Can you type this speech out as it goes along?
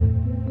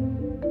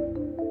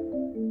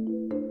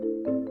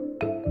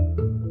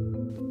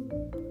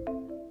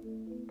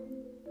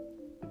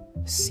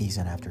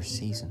season after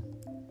season.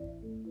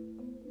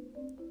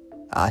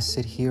 I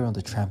sit here on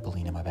the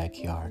trampoline in my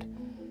backyard.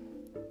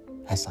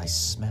 As I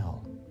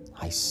smell,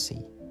 I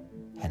see,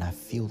 and I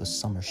feel the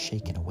summer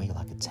shaking away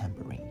like a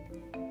tambourine.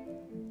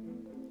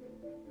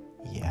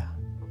 Yeah,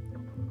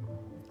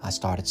 I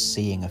started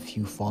seeing a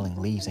few falling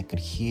leaves and could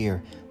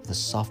hear the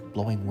soft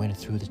blowing wind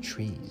through the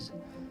trees.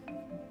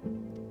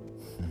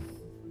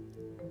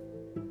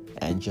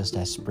 And just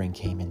as spring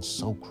came in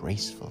so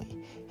gracefully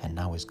and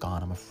now is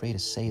gone, I'm afraid to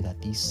say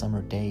that these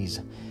summer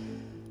days,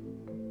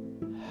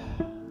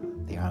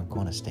 they aren't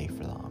going to stay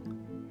for long.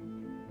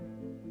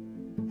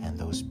 And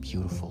those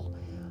beautiful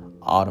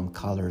autumn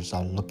colors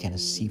are looking to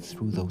seep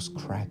through those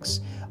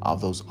cracks of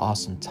those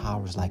awesome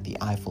towers, like the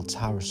Eiffel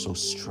Tower, so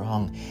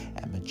strong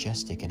and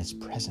majestic in its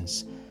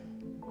presence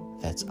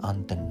that's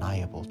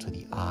undeniable to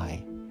the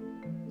eye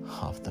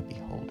of the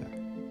beholder.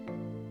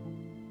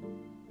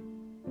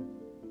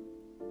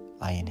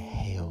 I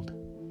inhaled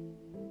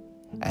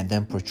and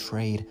then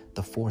portrayed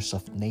the force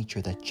of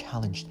nature that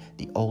challenged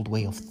the old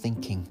way of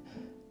thinking,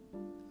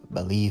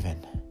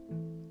 believing,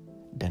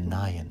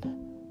 denying,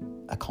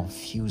 a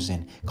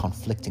confusing,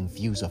 conflicting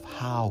views of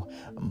how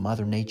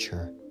Mother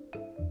Nature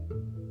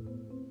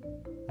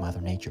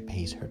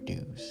pays her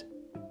dues.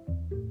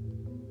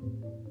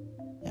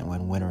 And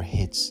when winter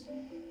hits,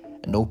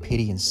 no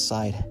pity in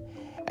sight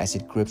as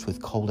it grips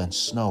with cold and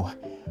snow,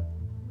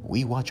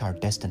 we watch our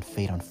destined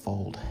fate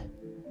unfold,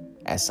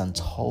 as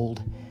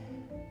untold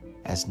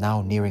as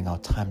now nearing our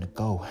time to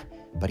go,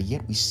 but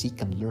yet we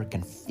seek and lurk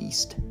and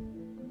feast,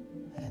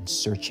 and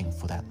searching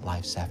for that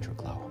life's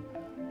afterglow.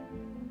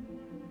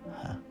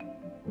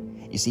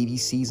 You see,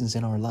 these seasons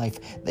in our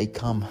life, they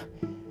come,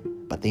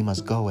 but they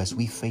must go as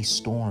we face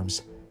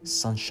storms,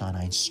 sunshine,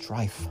 and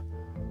strife.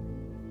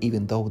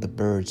 Even though the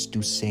birds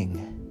do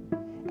sing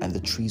and the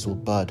trees will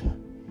bud,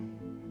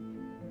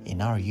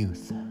 in our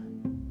youth,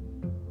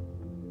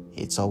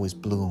 it's always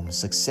bloom.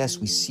 Success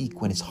we seek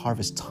when it's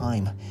harvest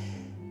time,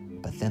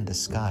 but then the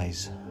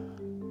skies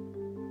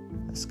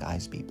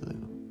be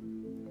blue.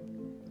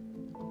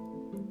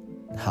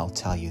 I'll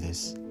tell you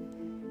this,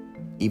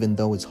 even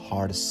though it's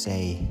hard to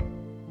say,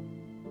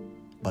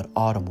 but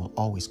autumn will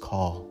always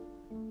call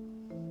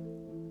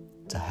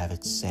to have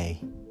its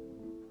say,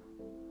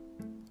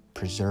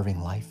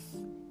 preserving life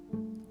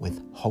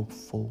with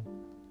hopeful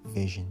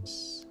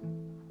visions,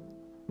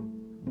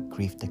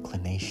 grief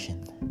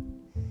declination.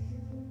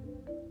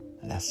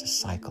 That's the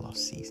cycle of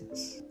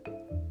seasons.